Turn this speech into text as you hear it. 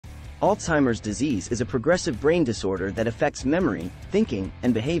Alzheimer's disease is a progressive brain disorder that affects memory, thinking,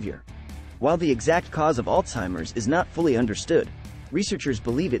 and behavior. While the exact cause of Alzheimer's is not fully understood, researchers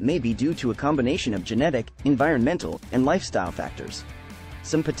believe it may be due to a combination of genetic, environmental, and lifestyle factors.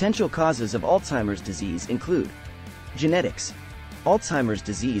 Some potential causes of Alzheimer's disease include genetics. Alzheimer's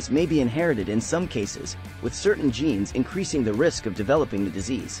disease may be inherited in some cases, with certain genes increasing the risk of developing the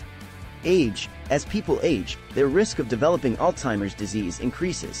disease. Age. As people age, their risk of developing Alzheimer's disease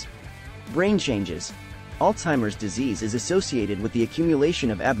increases. Brain changes. Alzheimer's disease is associated with the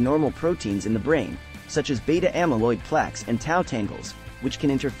accumulation of abnormal proteins in the brain, such as beta-amyloid plaques and tau tangles, which can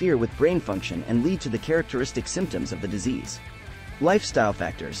interfere with brain function and lead to the characteristic symptoms of the disease. Lifestyle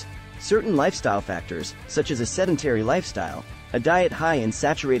factors. Certain lifestyle factors, such as a sedentary lifestyle, a diet high in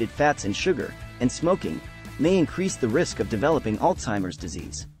saturated fats and sugar, and smoking, may increase the risk of developing Alzheimer's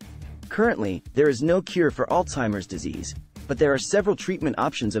disease. Currently, there is no cure for Alzheimer's disease, but there are several treatment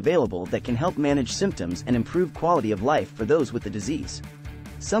options available that can help manage symptoms and improve quality of life for those with the disease.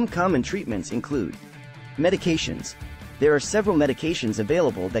 Some common treatments include medications. There are several medications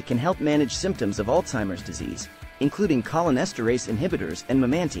available that can help manage symptoms of Alzheimer's disease, including cholinesterase inhibitors and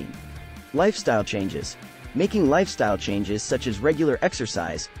memantine. Lifestyle changes. Making lifestyle changes such as regular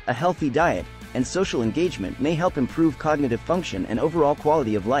exercise, a healthy diet, and social engagement may help improve cognitive function and overall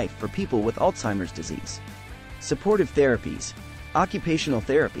quality of life for people with Alzheimer's disease. Supportive therapies. Occupational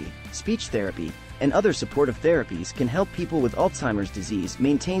therapy, speech therapy, and other supportive therapies can help people with Alzheimer's disease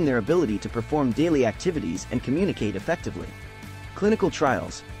maintain their ability to perform daily activities and communicate effectively. Clinical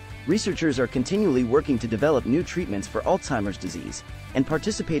trials. Researchers are continually working to develop new treatments for Alzheimer's disease, and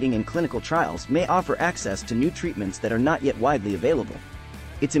participating in clinical trials may offer access to new treatments that are not yet widely available.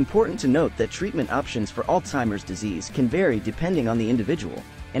 It's important to note that treatment options for Alzheimer's disease can vary depending on the individual,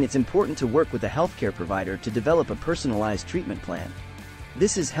 and it's important to work with a healthcare provider to develop a personalized treatment plan.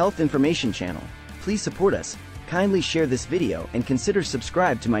 This is Health Information Channel. Please support us, kindly share this video and consider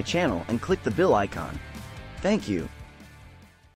subscribe to my channel and click the bell icon. Thank you.